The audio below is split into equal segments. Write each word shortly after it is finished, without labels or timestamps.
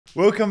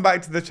Welcome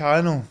back to the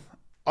channel.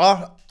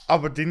 Are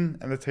Aberdeen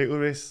in the title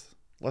race?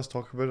 Let's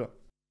talk about it.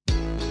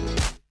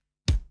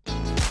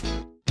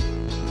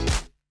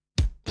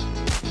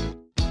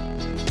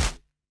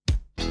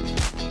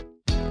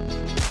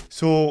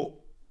 So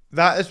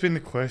that has been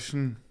the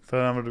question for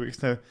a number of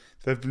weeks now.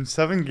 There have been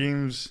 7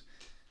 games.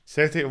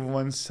 Celtic have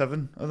won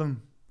 7 of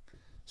them.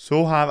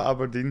 So have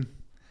Aberdeen.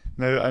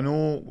 Now I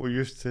know we're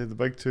used to the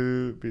big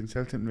two being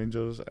Celtic and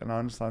Rangers, and I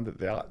understand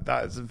that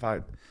that is in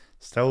fact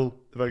still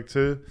the big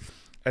two.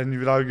 And you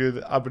would argue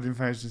that Aberdeen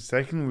finishing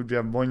second would be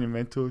a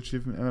monumental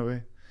achievement in a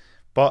way.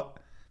 But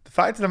the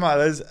fact of the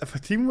matter is, if a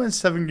team wins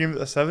 7 games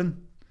out of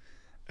 7,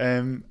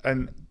 and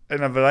in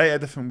a variety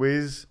of different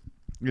ways,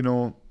 you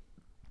know,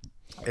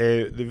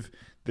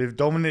 they've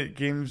dominated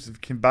games, they've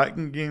came back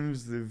in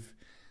games,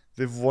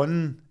 they've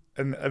won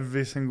in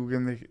every single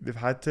game they've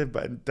had to,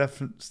 but in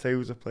different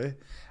styles of play.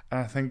 And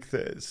I think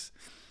that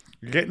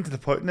you're getting to the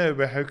point now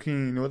where how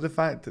can you know the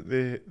fact that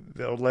they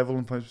are level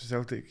in points with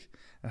Celtic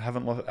and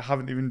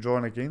haven't even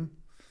drawn a game,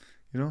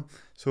 you know?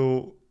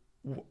 So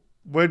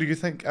where do you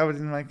think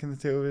Aberdeen rank in the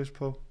title race,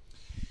 Paul?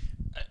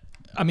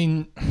 I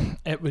mean,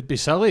 it would be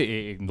silly to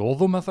ignore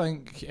them, I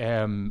think,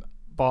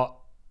 but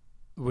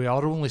we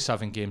are only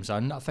 7 games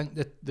in. I think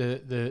that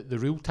the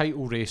real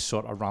title race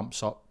sort of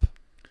ramps up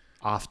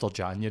after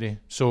January.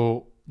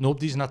 So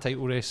nobody's in a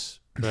title race,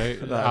 right?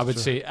 I would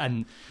say.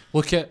 And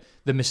look at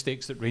the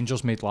mistakes that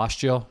Rangers made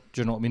last year.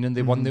 Do you know what I mean? And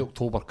they won the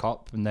October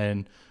Cup, and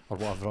then, or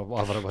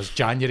whatever it was,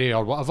 January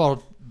or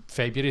whatever,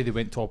 February, they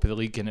went top of the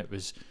league, and it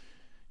was,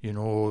 you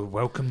know,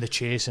 welcome the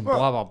chase and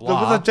blah blah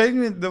blah.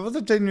 There was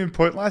a genuine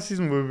point last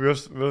season where we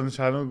were on the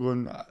channel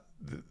going,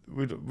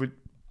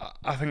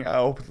 I think I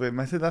openly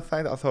admitted that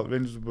fact. I thought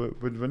Rangers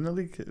would win the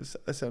league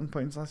at certain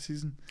points last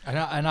season.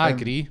 And I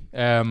agree.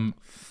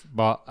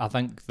 But I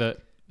think that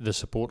the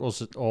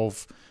supporters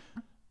of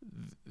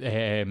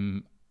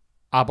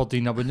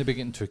Aberdeen, I wouldn't be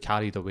getting too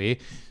carried away.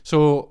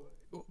 So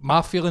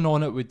my feeling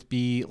on it would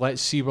be,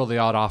 let's see where they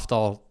are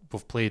after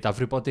we've played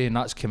everybody, and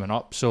that's coming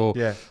up. So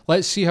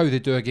let's see how they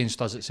do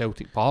against us at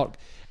Celtic Park.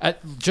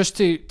 Just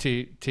to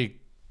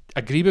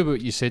agree with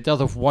what you said there,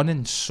 they've won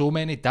in so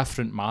many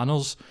different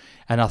manners.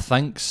 And I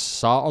think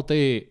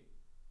Saturday,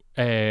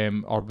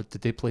 or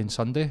did they play on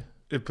Sunday?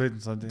 They played on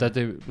Sunday. Did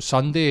they?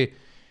 Sunday,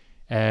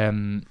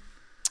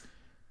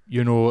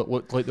 you know, it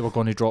looked like they were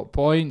going to drop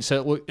points.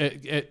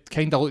 It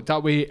kind of looked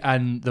that way.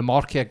 And the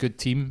marquee a good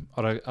team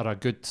or a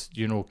good,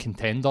 you know,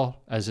 contender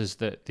is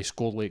that they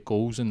score late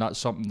goals, and that's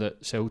something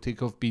that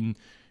Celtic have been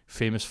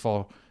famous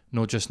for.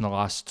 Not just in the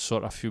last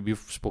sort of few, we've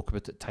spoke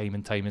about it time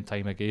and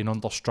time again.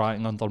 Under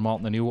Stratton, under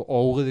Martin O'Neill,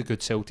 all of the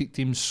good Celtic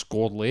teams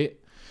scored late.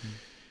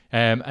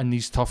 In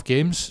these tough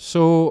games.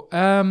 So,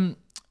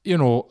 you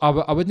know,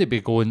 I wouldn't be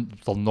going,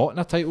 they're not in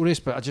a title race,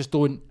 but I just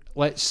don't,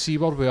 let's see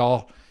where we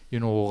are, you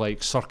know,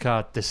 like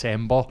circa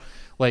December.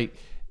 Like,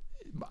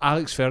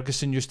 Alex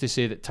Ferguson used to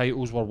say that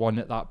titles were won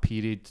at that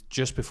period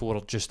just before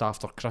or just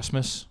after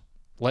Christmas.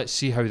 Let's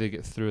see how they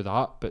get through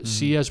that. But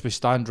see, as we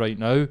stand right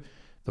now,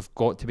 they've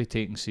got to be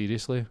taken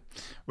seriously.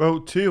 Well,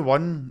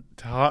 2-1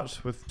 to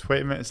Hearts with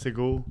 20 minutes to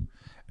go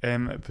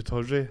at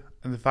Pittodrie,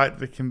 and the fact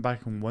that they came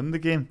back and won the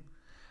game,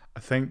 I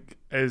think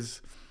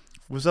was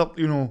a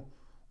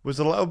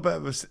little bit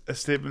of a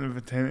statement of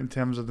intent in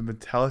terms of the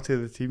mentality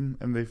of the team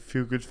and the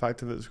feel good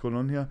factor that's going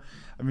on here.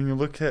 I mean,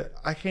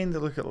 I kind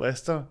of look at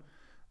Leicester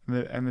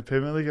in the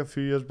Premier League a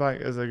few years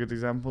back as a good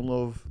example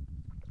of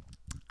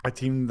a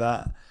team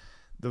that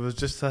there was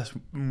just this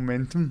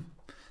momentum,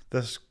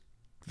 this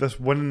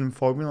winning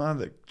formula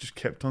that just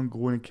kept on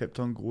going,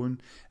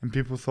 and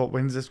people thought,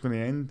 when's this going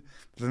to end?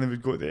 But then they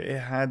would go to the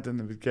Etihad and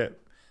they would get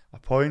a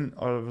point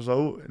or a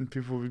result, and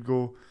people would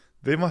go,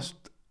 they must,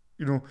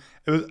 you know,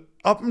 it was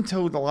up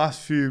until the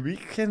last few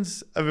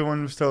weekends,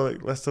 everyone was still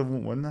like, Leicester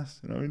won't win this,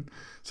 you know what I mean?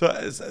 So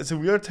it's a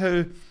weird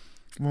how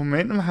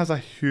momentum has a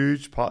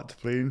huge part to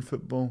play in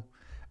football,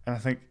 and I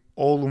think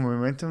all the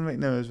momentum right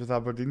now is with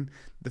Aberdeen.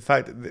 The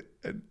fact that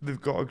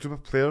they've got a group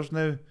of players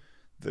now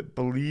that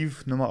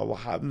believe no matter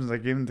what happens in the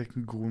game, they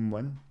can go and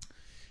win.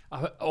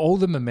 All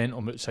the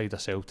momentum outside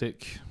of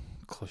Celtic,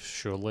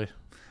 surely.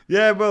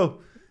 Yeah,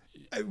 well,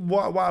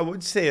 what I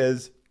would say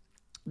is,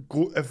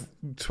 if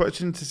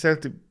switching to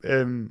Celtic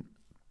on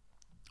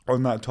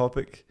that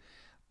topic,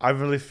 I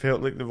really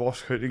felt like the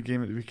Ross County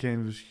game at the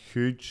weekend was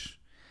huge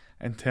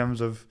in terms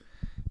of,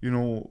 you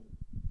know,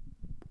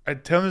 in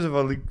terms of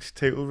a league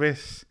title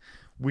race.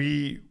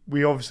 We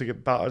obviously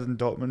get battered in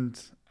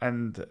Dortmund,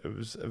 and there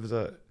was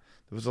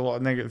a lot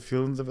of negative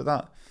feelings about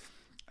that.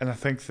 And I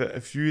think that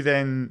if you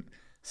then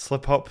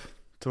slip up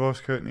to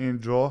Ross County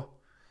and draw,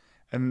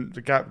 and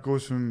the gap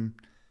goes from,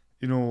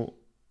 you know,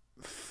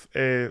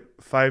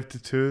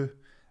 5-2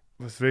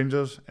 with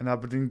Rangers, and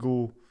Aberdeen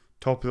go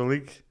top of the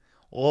league,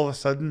 all of a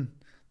sudden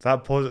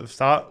that positive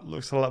start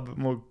looks a little bit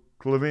more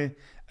gloomy.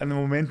 And the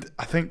moment,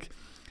 I think,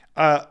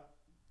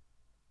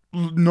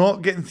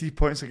 not getting 3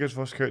 points against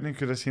Ross County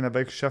could have seen a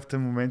big shift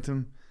in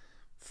momentum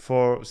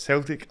for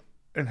Celtic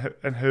and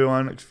how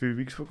our next few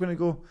weeks were going to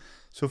go.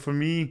 So for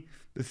me,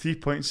 the 3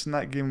 points in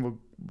that game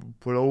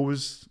were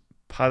always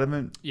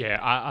paramount. Yeah,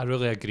 I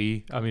really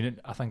agree. I mean,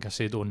 I think I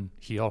said on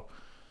here,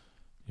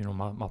 you know,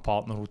 my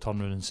partner will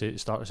turn around and say to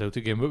start a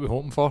Celtic game, what are we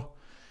hoping for?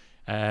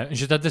 And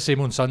she did the same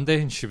on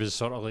Sunday, and she was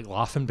sort of like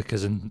laughing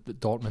because in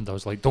Dortmund I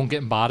was like, don't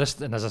get embarrassed.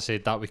 And as I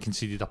said that, we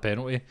conceded a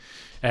penalty.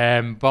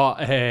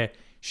 But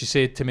she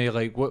said to me,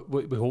 like, what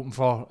are we hoping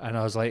for? And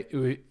I was like,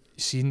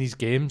 seeing these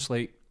games,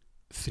 like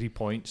 3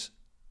 points.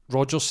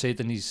 Rodgers said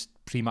in his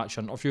pre-match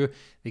interview,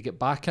 they get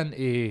back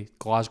into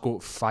Glasgow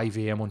at 5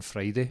 a.m. on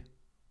Friday.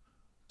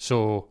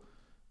 So,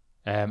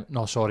 5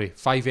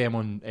 a.m.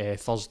 on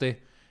Thursday.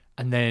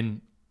 And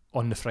then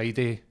on the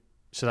Friday,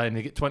 so then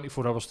they get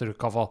 24 hours to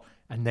recover.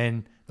 And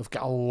then they've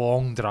got a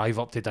long drive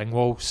up to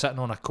Dingwall, sitting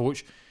on a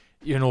coach.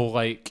 You know,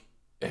 like,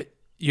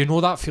 you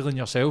know that feeling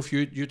yourself.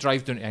 You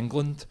drive down to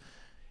England,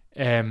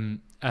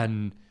 and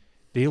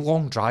they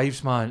long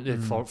drives,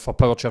 man, for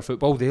power chair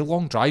football, they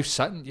long drives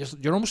sitting,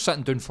 you're almost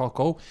sitting down fuck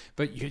all,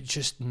 but you're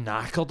just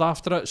knackered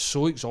after it,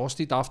 so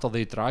exhausted after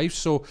they drive.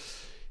 So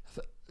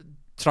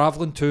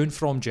travelling to and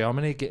from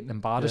Germany, getting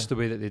embarrassed the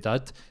way that they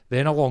did,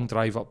 then a long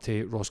drive up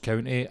to Ross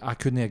County, I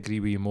couldn't agree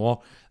with you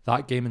more.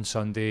 That game on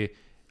Sunday,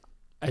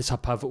 it's a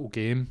pivotal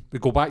game. We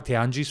go back to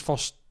Angie's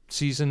first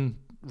season,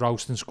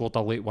 Ralston scored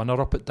a late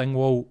winner up at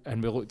Dingwall,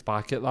 and we looked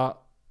back at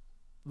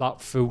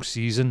that full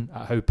season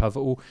at how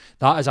pivotal.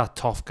 That is a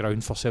tough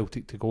ground for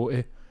Celtic to go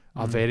to.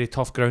 A very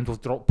tough ground. We've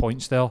dropped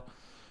points there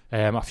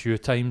a few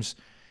times.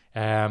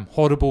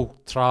 Horrible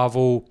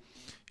travel,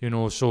 you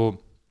know, so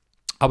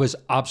I was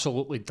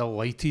absolutely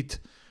delighted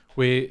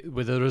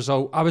with the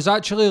result. I was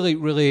actually like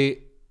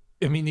really,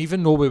 I mean,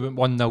 even though we went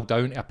 1-0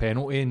 down to a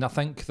penalty, and I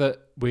think that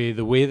with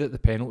the way that the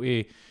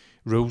penalty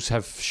rules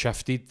have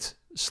shifted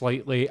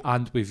slightly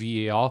and with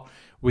VAR,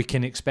 we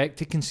can expect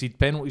to concede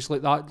penalties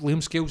like that.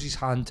 Liam Scales'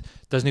 hand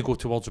doesn't go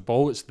towards the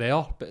ball, it's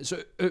there, but it's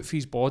out of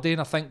his body,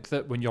 and I think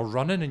that when you're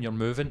running and you're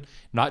moving,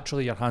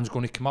 naturally your hand's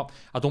going to come up.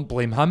 I don't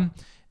blame him.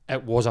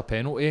 It was a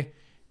penalty.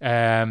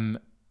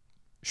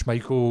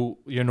 Schmeichel,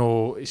 you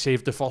know,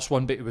 saved the first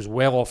one, but it was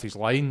well off his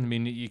line. I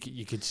mean,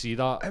 you could see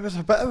that. It was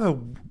a bit of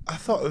I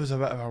thought it was a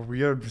bit of a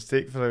weird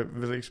mistake for a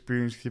really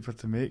experienced keeper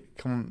to make,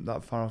 coming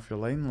that far off your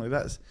line. Like,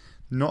 that's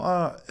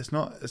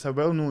it's a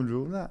well-known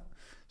rule, that.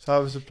 So I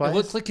was surprised. It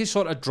looked like he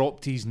sort of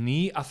dropped his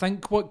knee. I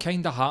think what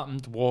kind of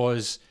happened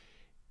was,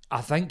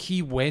 I think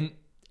he went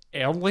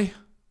early,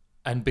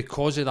 and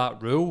because of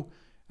that rule,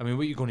 I mean,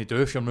 what are you going to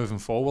do if you're moving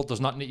forward?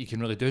 There's nothing that you can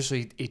really do.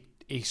 So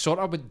he sort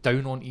of went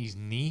down on his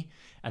knee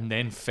and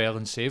then fell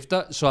and saved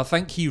it. So I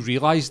think he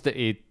realised that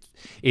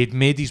he'd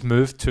made his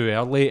move too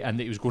early and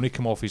that he was going to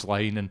come off his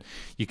line, and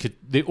you could,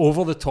 the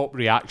over the top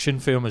reaction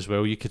for him as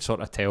well, you could sort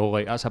of tell,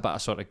 like, that's a bit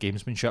of sort of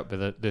gamesmanship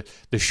with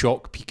the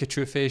shock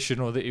Pikachu face, you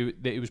know, that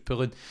he was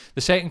pulling.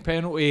 The second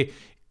penalty,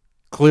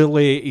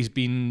 clearly he's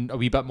been a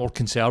wee bit more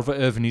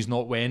conservative and he's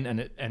not went,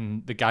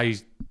 and the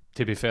guys,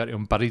 to be fair to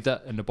him, buried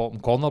it in the bottom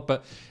corner.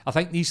 But I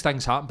think these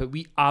things happen, but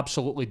we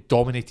absolutely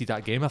dominated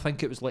that game. I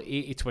think it was like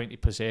 80-20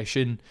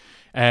 possession.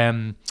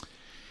 I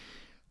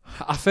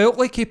felt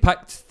like he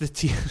picked the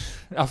team.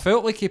 I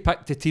felt like he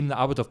picked the team that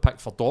I would have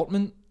picked for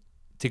Dortmund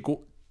to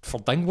go for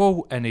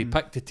Dingwall, and he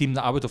picked the team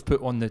that I would have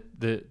put on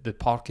the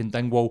park in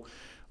Dingwall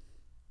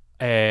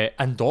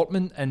and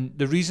Dortmund. And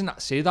the reason I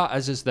say that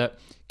is that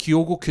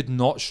Kyogo could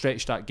not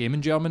stretch that game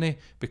in Germany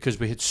because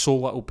we had so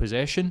little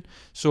possession.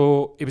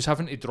 So he was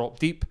having to drop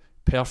deep,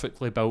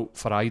 perfectly built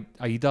for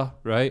Ida,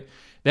 right?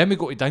 Then we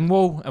go to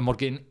Dingwall and we're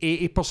getting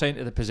 80%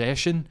 of the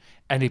possession,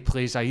 and he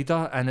plays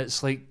Ida, and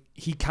it's like,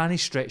 he can't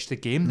stretch the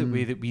game the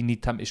way that we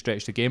need him to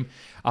stretch the game.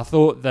 I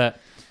thought that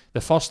the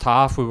first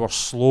half we were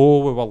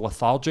slow, we were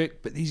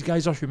lethargic, but these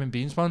guys are human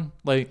beings, man.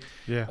 Like,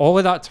 all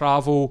of that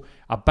travel,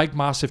 a big,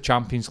 massive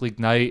Champions League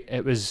night,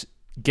 it was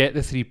get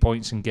the 3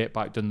 points and get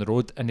back down the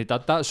road, and they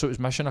did that, so it was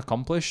mission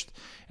accomplished.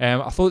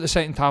 I thought the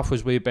second half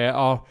was way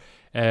better.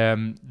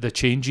 The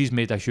changes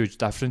made a huge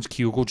difference.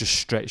 Kyogo just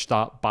stretched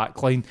that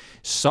back line.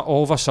 So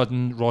all of a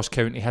sudden, Ross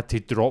County had to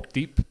drop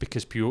deep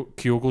because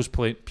Kyogo's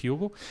playing...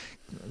 Kyogo?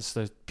 It's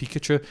the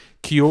Pikachu.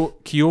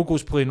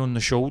 Kyogo's playing on the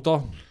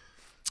shoulder.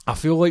 I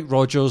feel like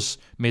Rodgers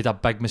made a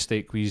big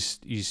mistake with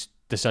his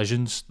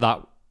decisions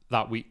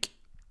that week.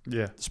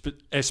 Yeah.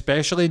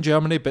 Especially in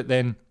Germany, but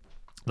then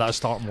that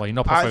starting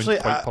lineup I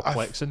found quite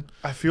perplexing.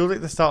 I feel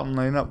like the starting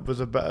lineup was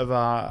a bit of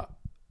a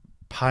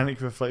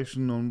panic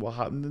reflection on what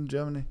happened in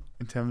Germany,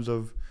 in terms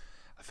of,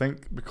 I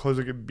think because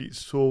it got beat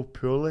so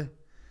poorly,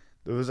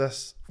 there was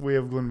this way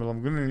of going, well,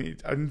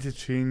 I need to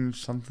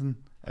change something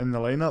in the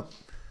lineup,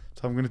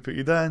 so I'm going to put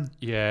Ida in.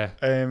 Yeah.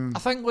 I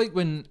think like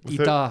when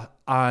Ida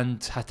and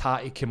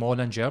Hatate came on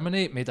in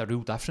Germany, it made a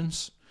real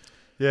difference.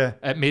 Yeah.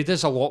 It made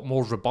us a lot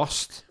more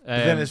robust.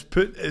 But then it's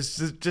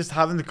just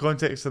having the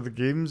context of the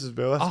games as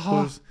well, I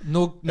suppose.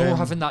 No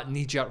having that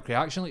knee-jerk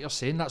reaction, like you're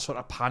saying, that sort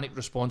of panic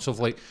response of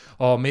like,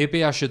 oh,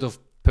 maybe I should have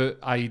put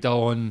Ida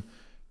on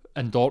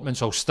in Dortmund,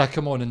 so I'll stick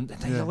him on, and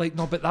then you're like,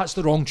 no, but that's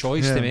the wrong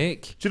choice to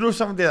make. Do you know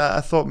somebody that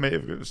I thought might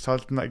have got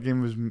started in that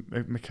game was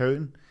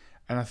McCowan,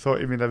 and I thought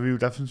he made a real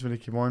difference when he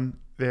came on.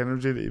 The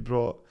energy that he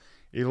brought,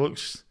 he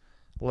looks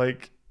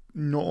like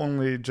not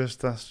only just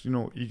this,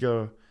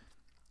 eager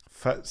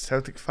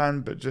Celtic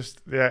fan, but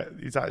just yeah,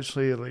 he's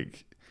actually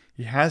like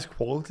he has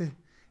quality.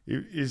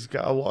 He's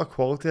got a lot of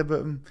quality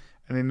about him,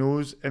 and he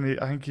knows. And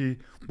I think he,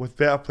 with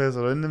better players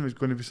around him, is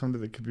going to be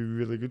somebody that could be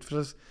really good for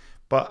us.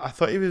 But I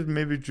thought he was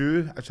maybe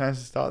due a chance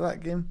to start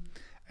that game,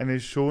 and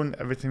he's shown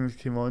every time he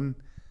came on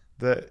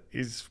that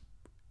he's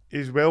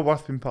well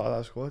worth being part of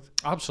that squad.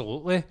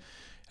 Absolutely,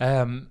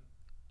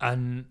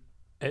 and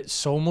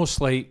it's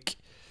almost like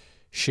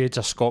shades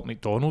of Scott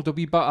McDonald a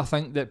wee bit. I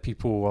think that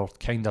people were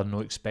kind of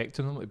not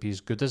expecting him to be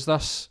as good as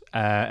this,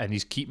 and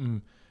he's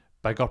keeping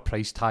bigger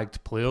price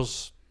tagged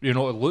players. You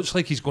know, it looks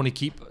like he's going to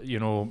keep, you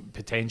know,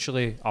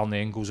 potentially Arne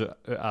Engels at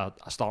a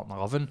starting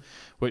 11,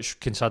 which,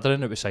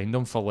 considering that we signed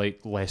him for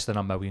like less than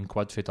 £1 million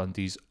for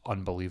Dundee, is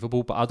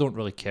unbelievable. But I don't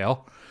really care.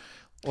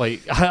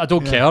 Like, I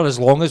don't care as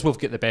long as we've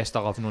got the best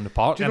 11 on the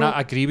park. And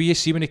I agree with you.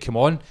 See, when he came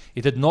on,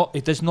 he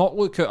does not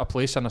look out of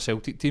place in a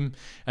Celtic team.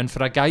 And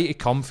for a guy to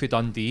come for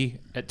Dundee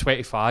at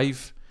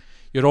 25,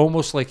 you're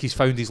almost like he's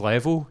found his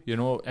level, you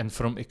know. And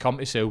for him to come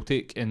to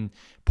Celtic and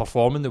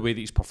performing the way that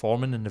he's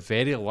performing in the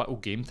very little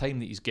game time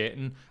that he's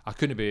getting, I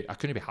couldn't be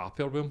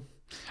happier with him.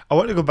 I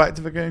want to go back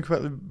to the game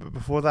quickly, but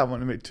before that, I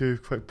want to make 2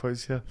 quick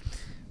points here.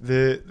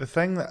 The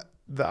thing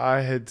that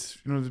I had,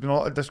 you know, there's been a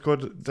lot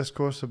of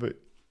discourse about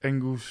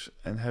Ingles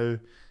and how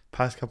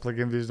past couple of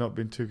games he's not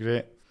been too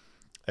great.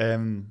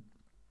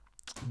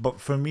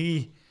 But for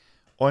me,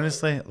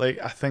 honestly, like,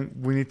 I think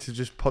we need to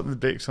just put the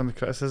brakes on the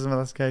criticism of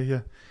this guy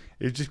here.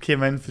 He just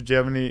came in for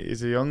Germany.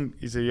 He's a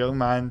young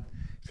man.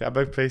 He's got a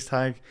big price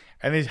tag,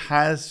 and he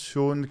has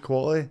shown the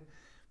quality.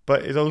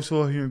 But he's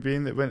also a human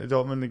being that went to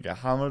Dortmund and got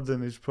hammered,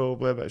 and he's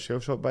probably a bit shell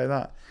shocked by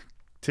that.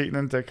 Taking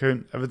into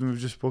account everything we've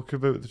just spoken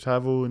about, the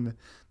travel and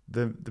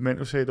the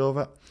mental side of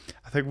it,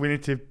 I think we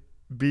need to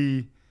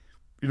be,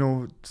 you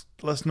know,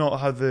 let's not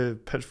have the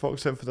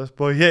pitchforks out for this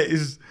boy. Yeah,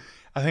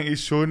 I think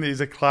he's shown that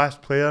he's a class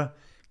player.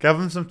 Give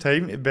him some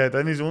time to bed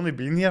in. He's only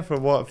been here for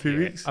a few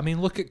weeks. I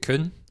mean, look at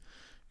Kuhn.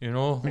 You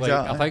know, exactly.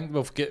 Like, I think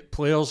we've got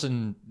players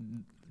and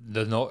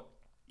they're not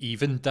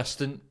even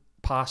distant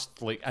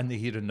past, like, in the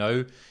here and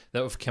now,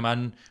 that have come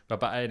in with a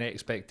bit of an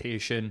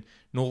expectation,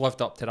 no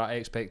lived up to that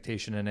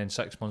expectation, and then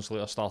 6 months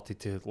later started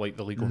to light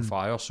the league on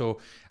fire. So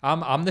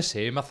I'm the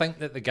same. I think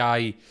that the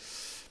guy,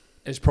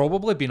 it's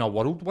probably been a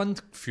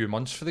whirlwind few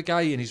months for the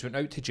guy, and he's went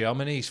out to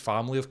Germany. His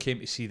family have came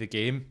to see the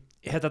game.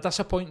 He had a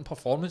disappointing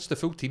performance. The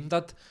full team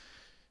did.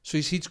 So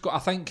he's got, I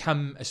think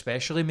him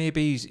especially,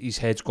 maybe his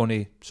head's going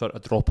to sort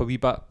of drop a wee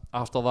bit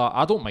after that.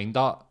 I don't mind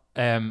that.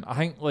 I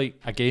think, like,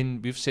 again,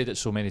 we've said it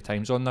so many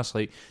times on this,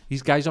 like,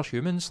 these guys are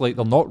humans. Like,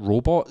 they're not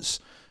robots.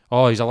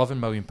 Oh, he's £11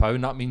 million.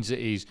 That means that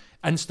he's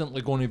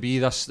instantly going to be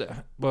this.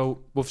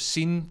 Well, we've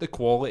seen the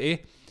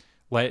quality.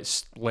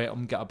 Let's let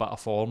him get a bit of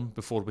form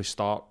before we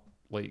start,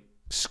 like,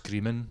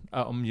 screaming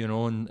at him, you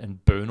know,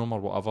 and booing him or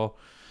whatever.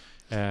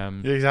 Yeah,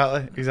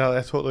 exactly.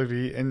 I totally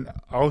agree. And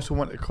I also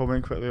want to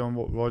comment quickly on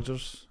what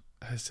Rodgers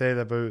has said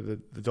about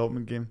the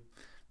Dortmund game,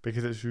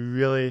 because it's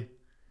really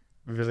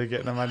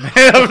getting on my nerves.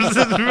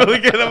 It's really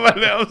getting on my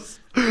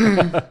nerves.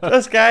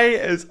 This guy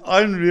is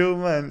unreal,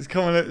 man. He's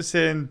coming out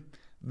saying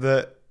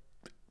that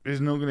he's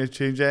not going to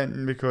change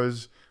anything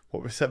because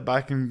we sit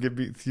back and get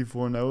beat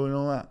 3-4-0 and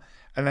all that.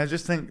 And I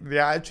just think the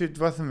attitude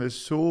with him is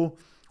so,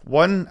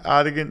 one,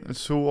 arrogant, and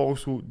so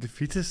also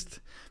defeatist.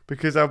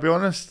 Because I'll be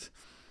honest,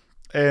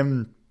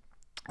 in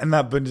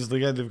that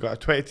Bundesliga, they've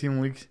got a 20-team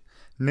league.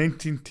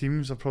 19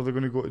 teams are probably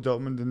going to go to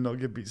Dortmund and not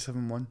get beat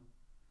 7-1.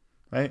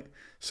 Right?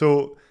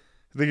 So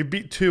they get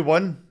beat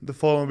 2-1 the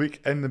following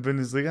week in the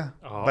Bundesliga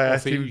by a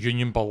team,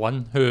 Union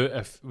Berlin, who,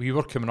 if we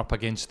were coming up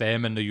against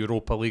them in the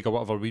Europa League or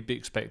whatever, we'd be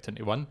expecting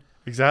to win.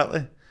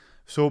 Exactly.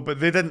 So, but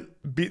they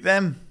didn't beat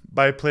them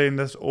by playing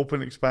this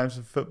open,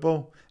 expansive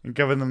football and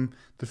giving them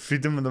the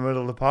freedom in the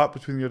middle of the park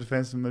between your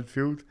defence and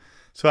midfield.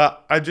 So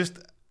I just,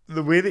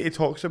 the way that he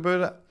talks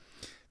about it,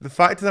 the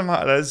fact of the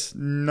matter is,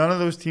 none of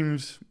those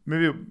teams,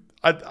 maybe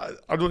I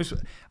don't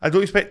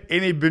expect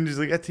any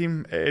Bundesliga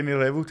team at any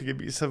level to get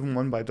beat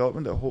 7-1 by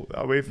Dortmund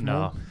away from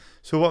home.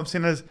 So what I'm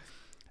saying is,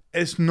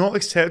 it's not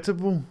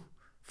acceptable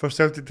for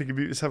Celtic to get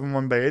beat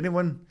 7-1 by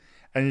anyone,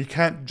 and you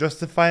can't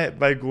justify it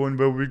by going,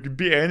 well, we could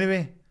beat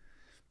anyway,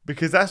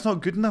 because that's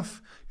not good enough.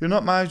 You're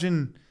not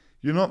managing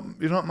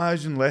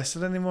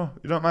Leicester anymore.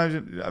 You're not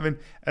managing. I mean,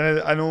 and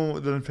I know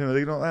they're in Premier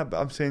League and all that,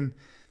 but I'm saying,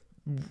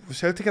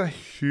 Celtic are a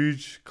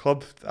huge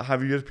club that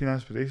have European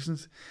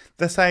aspirations.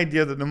 This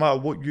idea that no matter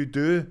what you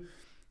do,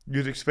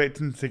 you're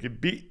expecting to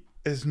get beat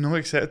is not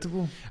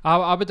acceptable.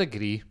 I would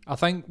agree. I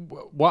think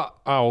what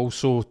I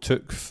also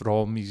took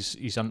from his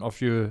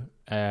interview,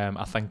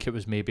 I think it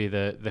was maybe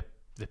the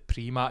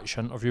pre-match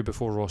interview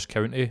before Ross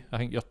County. I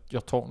think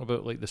you're talking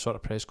about, like, the sort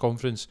of press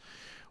conference,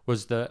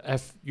 was that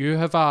if you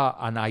have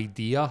an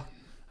idea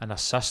and a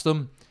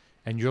system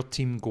and your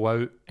team go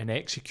out and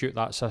execute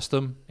that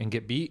system and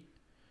get beat,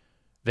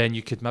 then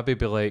you could maybe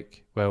be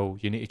like, well,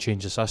 you need to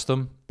change the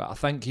system. But I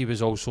think he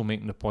was also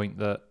making the point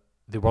that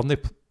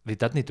they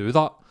didn't do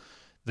that.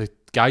 The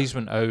guys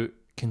went out,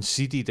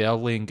 conceded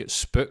early and got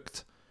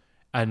spooked,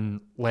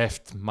 and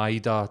left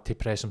Maida to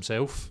press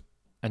himself.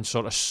 and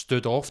sort of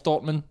stood off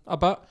Dortmund a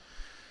bit,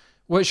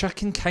 which I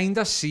can kind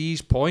of see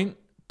his point,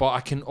 but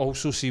I can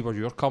also see where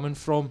you're coming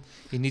from.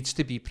 He needs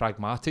to be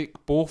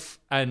pragmatic, both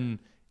in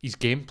his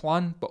game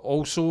plan, but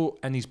also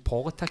in his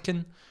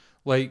politicking.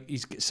 Like,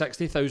 he's got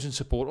 60,000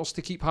 supporters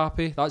to keep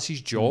happy. That's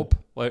his job.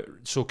 Like,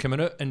 so coming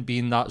out and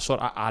being that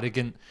sort of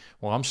arrogant,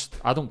 well,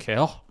 I don't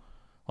care.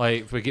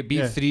 Like, if we get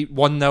beat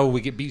 1-0, we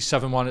get beat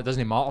 7-1, it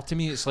doesn't matter to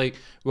me. It's like,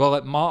 well,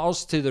 it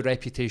matters to the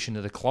reputation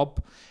of the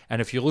club.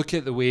 And if you look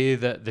at the way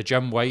that the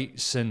Jim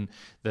Whites and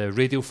the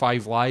Radio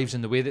 5 Lives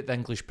and the way that the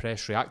English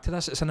press react to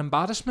this, it's an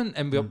embarrassment,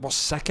 and we're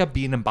sick of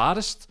being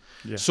embarrassed.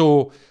 Yeah.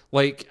 So,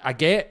 like, I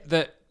get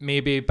that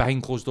maybe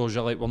behind closed doors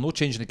you're like, well, no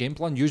change in the game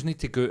plan. You need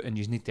to go out and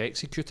you need to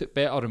execute it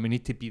better, and we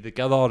need to be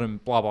together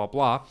and blah, blah,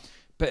 blah.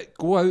 But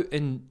go out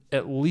and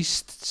at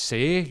least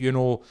say, you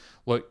know,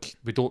 look,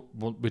 we don't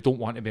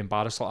want to be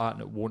embarrassed like that,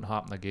 and it won't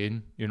happen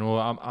again. You know,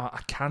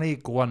 I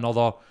can't go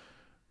another.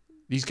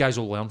 These guys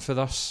will learn for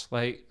this.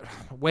 Like,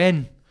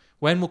 when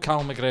will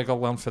Callum McGregor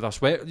learn for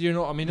this? You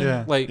know what I mean?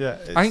 Yeah,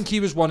 I think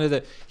he was one of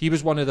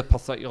the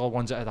particular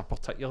ones that had a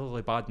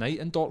particularly bad night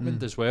in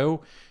Dortmund as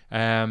well.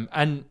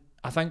 And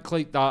I think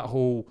like that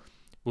whole.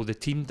 Well, the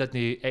team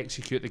didn't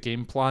execute the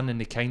game plan and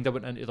they kind of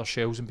went into their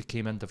shells and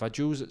became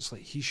individuals. It's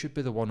like he should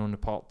be the one on the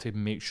part to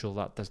make sure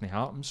that doesn't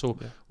happen. So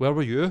where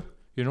were you?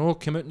 You know,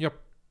 come out in your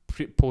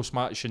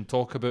post-match and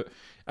talk about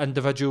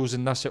individuals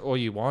and this all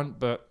you want,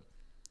 but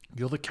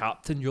you're the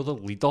captain, you're the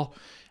leader.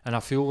 And I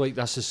feel like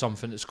this is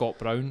something that Scott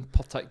Brown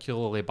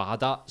particularly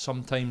bad at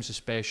sometimes,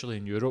 especially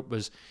in Europe,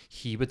 was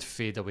he would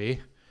fade away,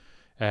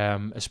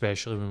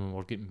 especially when we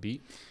were getting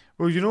beat.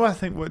 Well, you know, I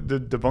think what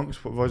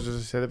debunks what Rodgers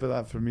has said about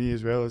that for me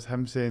as well is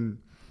him saying,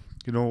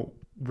 you know,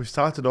 we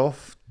started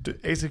off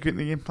executing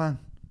the game plan,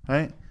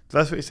 right?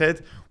 That's what he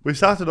said. We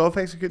started off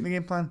executing the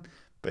game plan,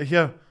 but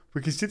here,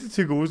 we conceded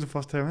 2 goals in the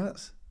first 10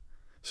 minutes.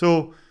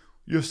 So,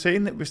 you're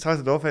saying that we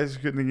started off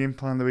executing the game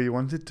plan the way you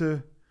wanted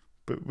to,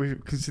 but we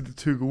conceded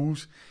 2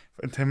 goals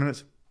in 10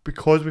 minutes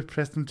because we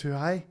pressed them too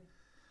high.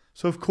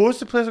 So, of course,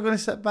 the players are going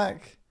to sit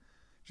back.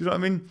 Do you know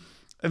what I mean?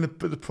 And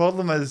the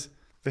problem is,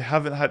 they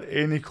haven't had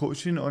any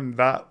coaching on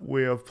that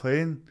way of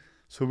playing,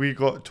 so we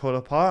got torn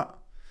apart.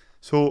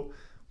 So,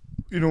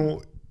 you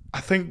know, I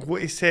think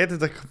what he said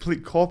is a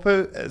complete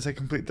cop-out. It's a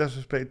complete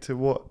disrespect to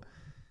what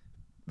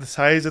the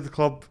size of the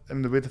club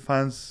and the way the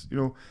fans, you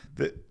know,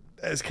 that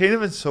it's kind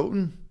of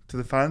insulting to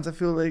the fans, I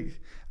feel like.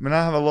 I mean,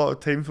 I have a lot of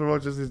time for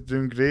Rodgers. He's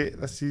doing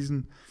great this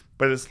season,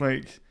 but it's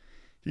like,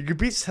 you could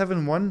beat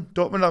 7-1.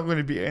 Dortmund aren't going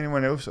to beat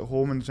anyone else at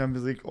home in the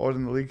Champions League or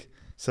in the league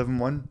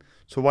 7-1.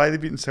 So why are they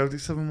beating Celtic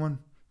 7-1?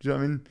 Do you know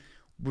what I mean?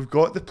 We've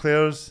got the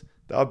players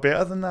that are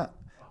better than that.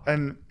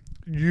 And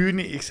you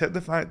need to accept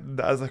the fact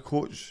that as a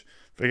coach,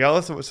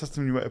 regardless of what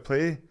system you want to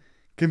play,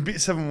 can beat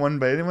 7-1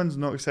 by anyone's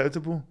not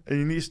acceptable. And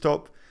you need to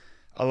stop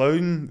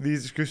allowing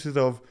these excuses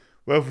of,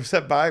 well, if we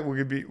sit back, we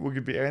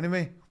could beat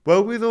anyway.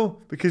 Will we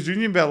though? Because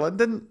Union Berlin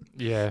didn't.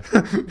 Yeah.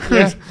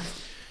 Do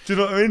you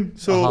know what I mean?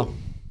 So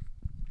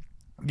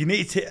you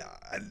need to take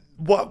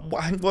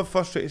I think what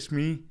frustrates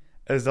me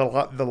is the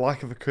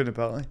lack of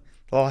accountability.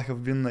 The lack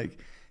of being like,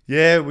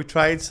 yeah, we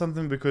tried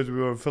something because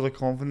we were full of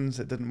confidence,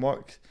 it didn't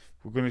work.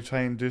 We're going to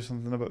try and do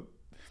something a bit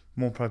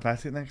more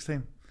pragmatic next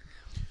time.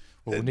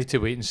 Well, we need to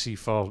wait and see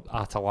for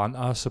Atalanta,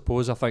 I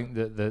suppose. I think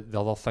that the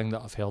other thing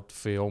that I've heard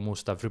for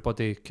almost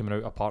everybody coming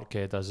out of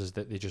Parkhead is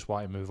that they just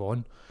want to move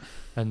on,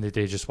 and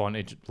they just want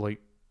to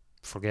like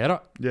forget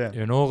it. Yeah,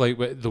 you know, like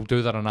they'll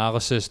do their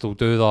analysis, they'll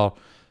do their,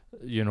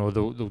 you know,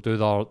 they'll do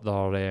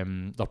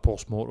their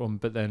post-mortem,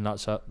 but then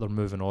that's it, they're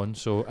moving on.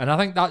 So, and I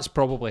think that's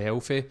probably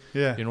healthy.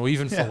 Yeah, you know,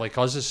 even for like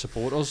us as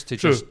supporters to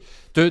just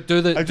do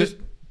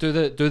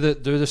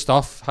the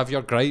stuff, have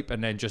your gripe,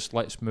 and then just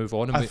let's move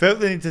on. And I felt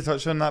they need to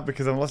touch on that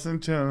because I'm listening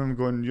to him and I'm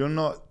going, you're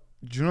not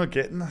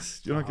getting this.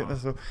 You're not getting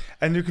this. So,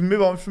 and you can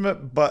move on from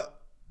it,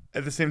 but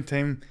at the same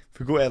time, if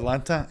we go to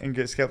Atlanta and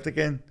get skipped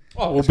again,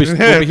 we'll be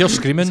here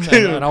screaming,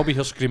 and I'll be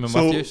here screaming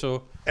with you.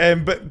 So,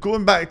 but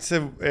going back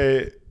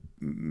to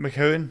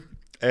McCowan,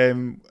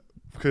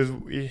 because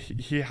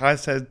he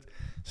has said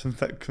some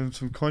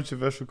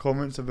controversial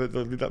comments about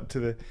the lead up to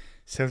the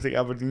Celtic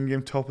Aberdeen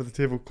game, top of the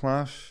table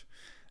clash.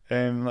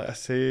 Like I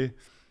say,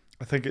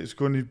 I think it's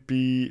going to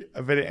be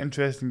a very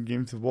interesting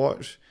game to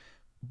watch,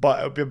 but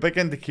it'll be a big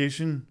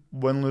indication,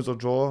 win, lose or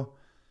draw,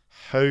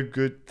 how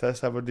good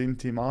this Aberdeen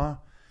team are.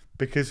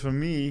 Because for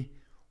me,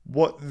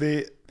 what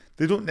they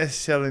don't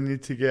necessarily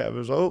need to get a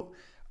result,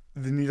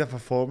 they need a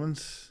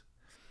performance.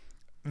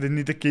 They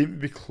need a game to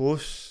be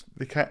close.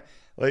 They can't,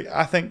 like,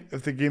 I think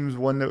if the game's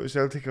 1-0 to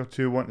Celtic or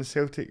 2-1 to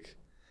Celtic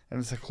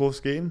and it's a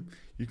close game,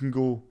 you can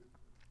go,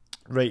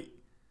 right,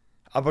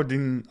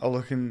 Aberdeen are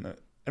looking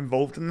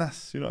involved in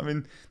this, you know what I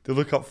mean? They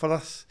look up for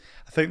us.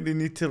 I think they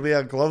need to lay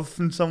a glove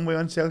in some way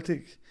on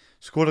Celtic,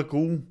 score a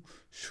goal,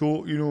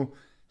 show, you know,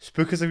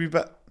 spook us a wee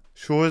bit,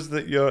 show us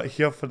that you're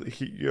here for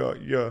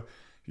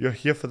you're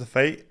here for the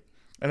fight.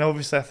 And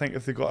obviously I think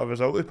if they got a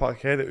result with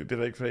Parkhead, it would be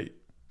like, right,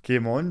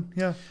 game on,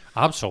 yeah.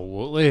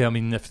 Absolutely. I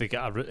mean, if they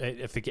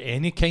get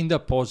any kind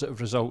of positive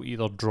result,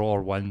 either draw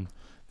or win,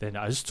 then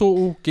it is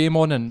total game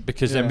on, and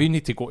because then Yeah. we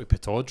need to go to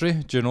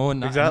Pittodrie, do you know?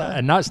 And, Exactly.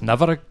 and that's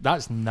never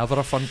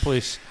a fun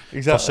place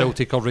for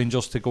Celtic or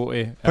Rangers to go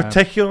to.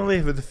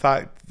 Particularly with the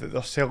fact that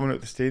they're selling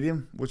out the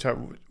stadium, which I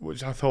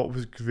thought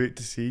was great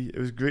to see. It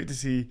was great to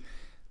see,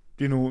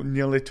 you know,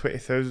 nearly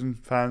 20,000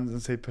 fans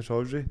inside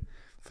Pittodrie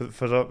for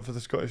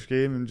the Scottish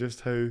game, and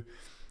just how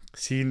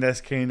seeing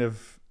this kind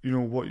of, you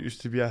know, what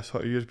used to be a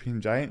sort of European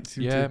giant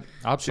seemed to have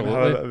absolutely.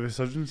 a bit of a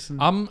resurgence.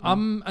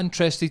 I'm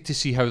interested to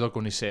see how they're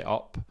going to set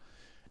up,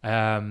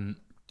 and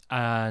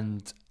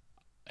I'm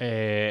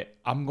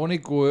going to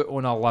go out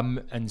on a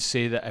limb and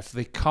say that if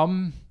they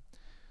come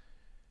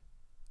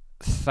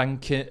with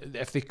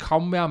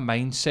a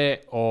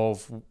mindset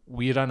of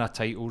we're in a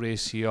title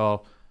race here,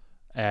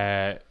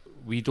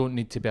 we don't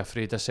need to be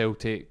afraid of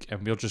Celtic,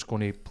 and we're just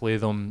going to play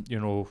them. You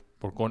know,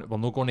 we're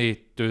not going to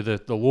do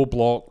the low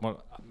block.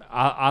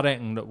 I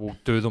reckon that we'll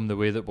do them the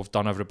way that we've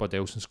done everybody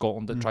else in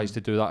Scotland that tries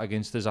to do that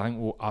against us. I think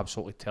we'll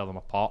absolutely tear them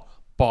apart.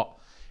 But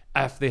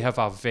if they have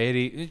a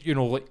very, you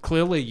know, like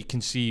clearly you can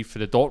see for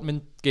the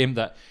Dortmund game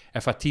that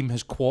if a team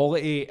has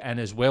quality and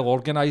is well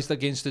organised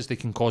against us, they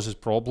can cause us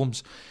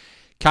problems.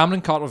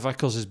 Cameron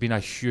Carter-Vickers has been a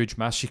huge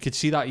miss. You could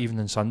see that even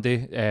on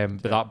Sunday,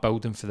 with that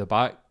building for the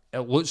back.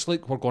 It looks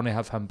like we're going to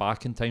have him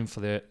back in time for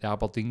the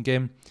Aberdeen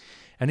game.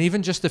 And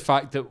even just the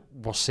fact that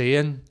we're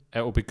saying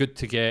it'll be good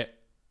to get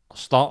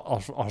our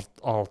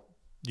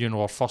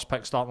first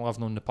pick starting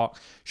 11 on the park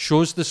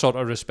shows the sort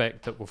of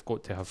respect that we've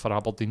got to have for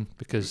Aberdeen,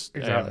 because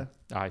Exactly.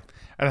 Aye.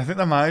 And I think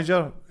the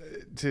manager,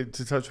 to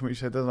touch on what you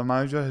said there, the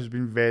manager has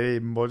been very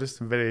modest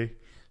and very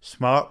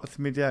smart with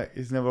the media.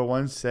 He's never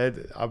once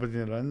said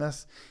Aberdeen are in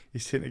this.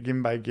 He's taking it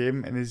game by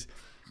game, and he's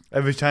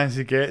every chance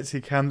he gets,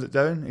 he calms it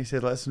down. He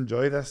said, let's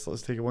enjoy this,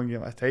 let's take it one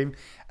game at a time.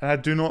 And I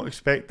do not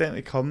expect them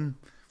to come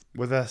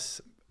with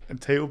this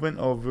entitlement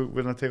of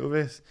we're in a title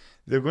race.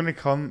 They're going to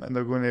come and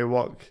they're going to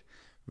work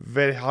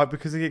very hard,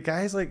 because they get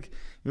guys like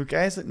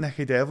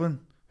Nicky Devlin,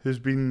 who's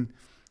been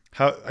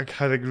had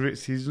a great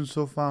season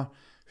so far,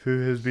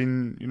 who has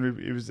been, you know,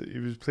 he was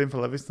playing for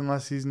Livingston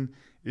last season.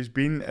 He's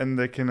been in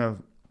the kind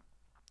of,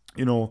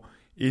 you know,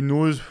 he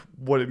knows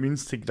what it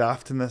means to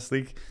graft in this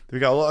league. They've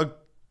got a lot of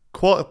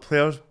quality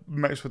players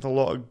mixed with a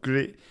lot of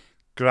great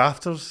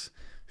grafters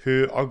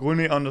who are going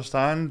to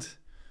understand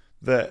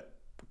that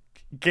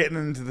getting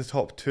into the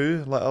top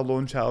two, let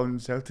alone challenging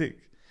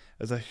Celtic,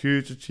 is a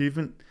huge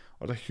achievement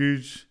or a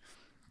huge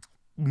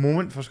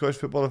moment for Scottish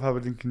football if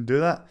Aberdeen can do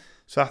that.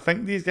 So I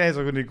think these guys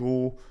are going to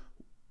go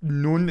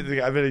knowing that they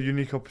get a very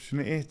unique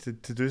opportunity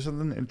to do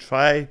something and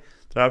try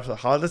their absolute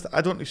hardest.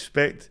 I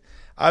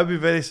would be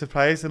very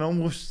surprised and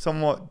almost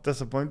somewhat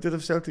disappointed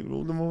if Celtic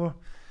rolled them over.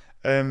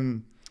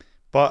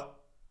 But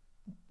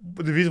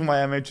the reason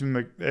why I mentioned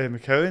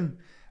McCowan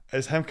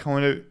is him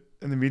coming out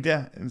in the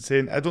media and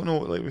saying, I don't know,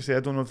 like we say, I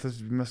don't know if this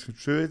has been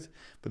misconstrued,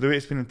 but the way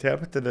it's been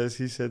interpreted is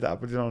he said that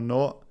Aberdeen are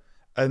not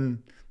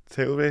in the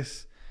title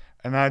race.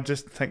 And I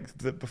just think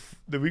that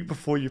the week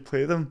before you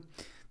play them,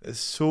 it's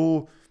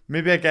so,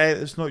 maybe a guy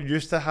that's not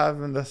used to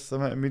having this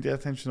amount of media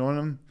attention on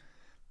him,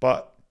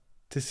 but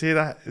to say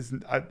that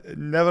it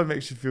never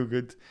makes you feel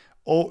good.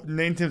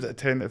 9 times out of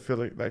 10 I feel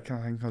like that kind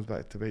of thing comes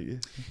back to bite you.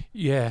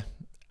 Yeah,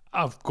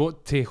 I've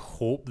got to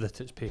hope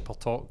that it's paper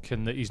talk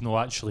and that he's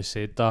not actually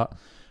said that.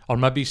 Or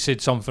maybe he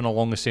said something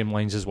along the same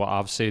lines as what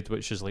I've said,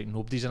 which is like,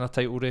 nobody's in a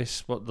title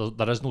race.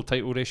 There is no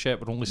title race yet.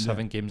 We're only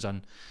 7 games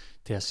in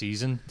to a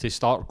season to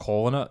start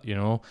calling it, you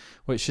know,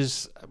 which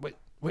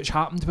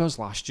happened to us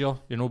last year.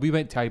 You know, we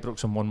went to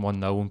Ibrox and won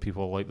 1-0 and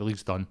people were like, the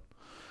league's done.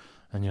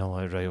 And you're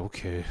like, right,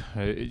 okay.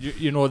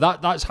 You know,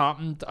 that's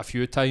happened a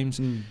few times.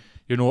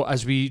 You know,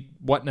 as we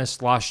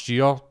witnessed last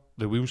year,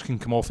 the wheels can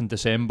come off in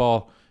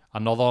December.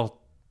 Another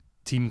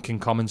team can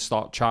come and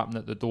start chapping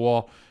at the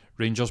door.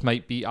 Rangers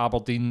might beat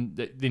Aberdeen.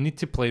 They need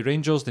to play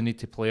Rangers. They need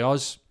to play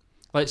us.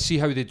 Let's see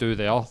how they do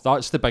there.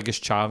 That's the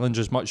biggest challenge,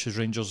 as much as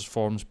Rangers'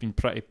 form's been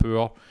pretty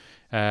poor.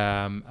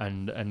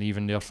 And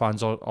even their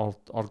fans are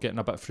getting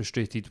a bit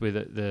frustrated with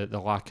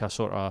the lack of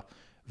sort of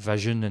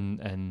vision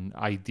and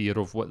idea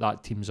of what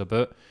that team's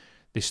about.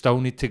 They still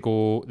need to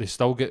go. They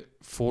still get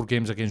 4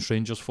 games against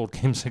Rangers, 4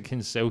 games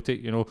against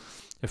Celtic. You know,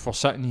 if we're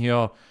sitting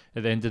here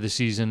at the end of the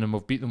season and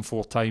we've beat them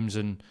 4 times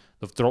and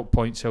they've dropped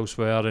points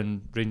elsewhere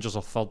and Rangers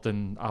are third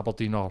and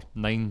Aberdeen are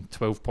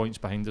 9-12 points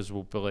behind us,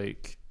 we'll be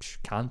like,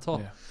 canter.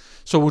 Yeah.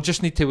 So we'll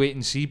just need to wait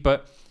and see.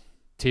 But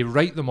to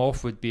write them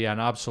off would be an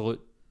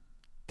absolute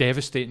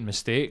devastating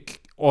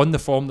mistake. On the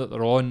form that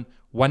they're on,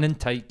 winning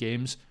tight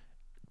games,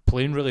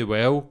 playing really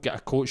well, get a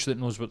coach that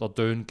knows what they're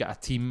doing, get a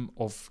team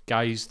of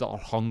guys that are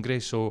hungry.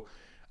 So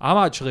I'm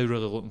actually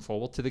really looking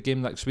forward to the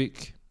game next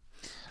week.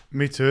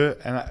 Me too,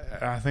 and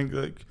I think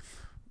like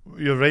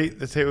you're right.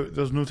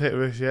 There's no title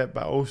race yet,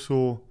 but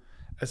also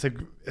it's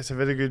a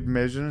very good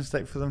measuring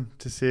stick for them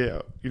to say,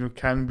 you know,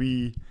 can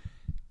we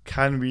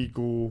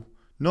go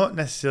not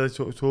necessarily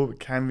toe to toe, but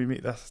can we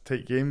make this a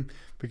tight game?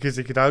 Because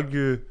they could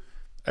argue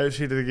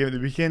outside of the game at the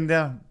weekend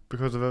there,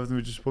 because of everything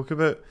we just spoke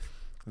about,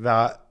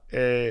 that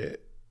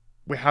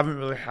we haven't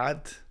really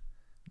had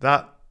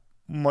that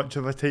much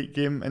of a tight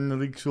game in the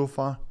league so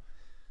far.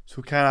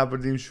 So can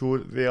Aberdeen show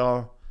that they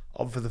are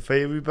up for the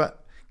fight a wee bit?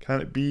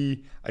 Can it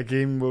be a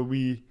game where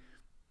we,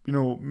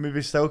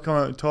 maybe still come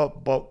out on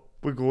top, but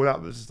we go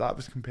that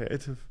was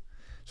competitive?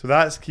 So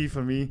that's key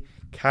for me.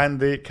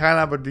 Can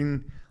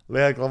Aberdeen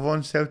lay a glove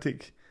on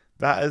Celtic?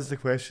 That is the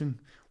question.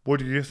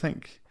 What do you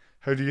think?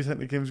 How do you think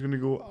the game's going to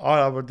go?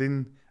 Are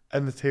Aberdeen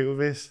in the title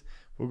race?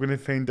 We're going to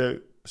find out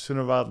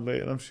sooner rather than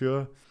later, I'm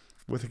sure,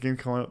 with the game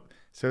coming up.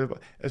 So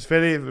it's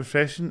very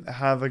refreshing to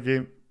have a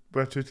game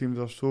where two teams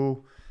are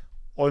so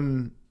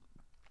on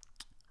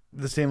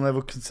the same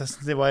level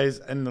consistency wise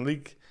in the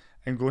league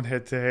and going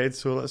head to head.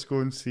 So let's go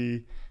and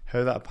see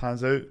how that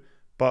pans out.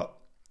 But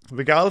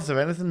regardless of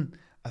anything,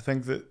 I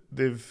think that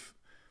they've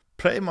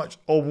pretty much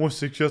almost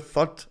secured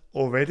third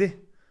already,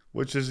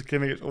 which is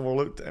kind of gets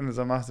overlooked and is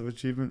a massive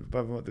achievement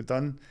by what they've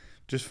done,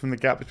 just from the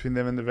gap between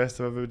them and the rest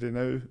of everybody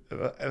now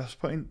at this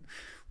point,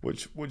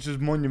 which is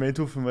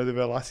monumental from where they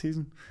were last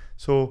season.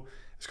 So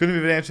it's going to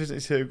be very interesting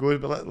to see how it goes.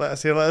 But let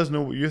us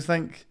know what you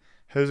think.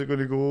 How's it going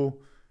to go?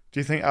 Do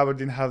you think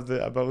Aberdeen have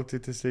the ability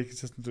to stay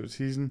consistent throughout the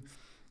season?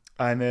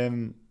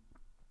 And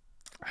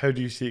how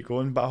do you see it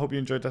going? But I hope you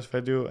enjoyed this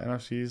video, and I'll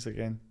see you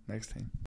again next time.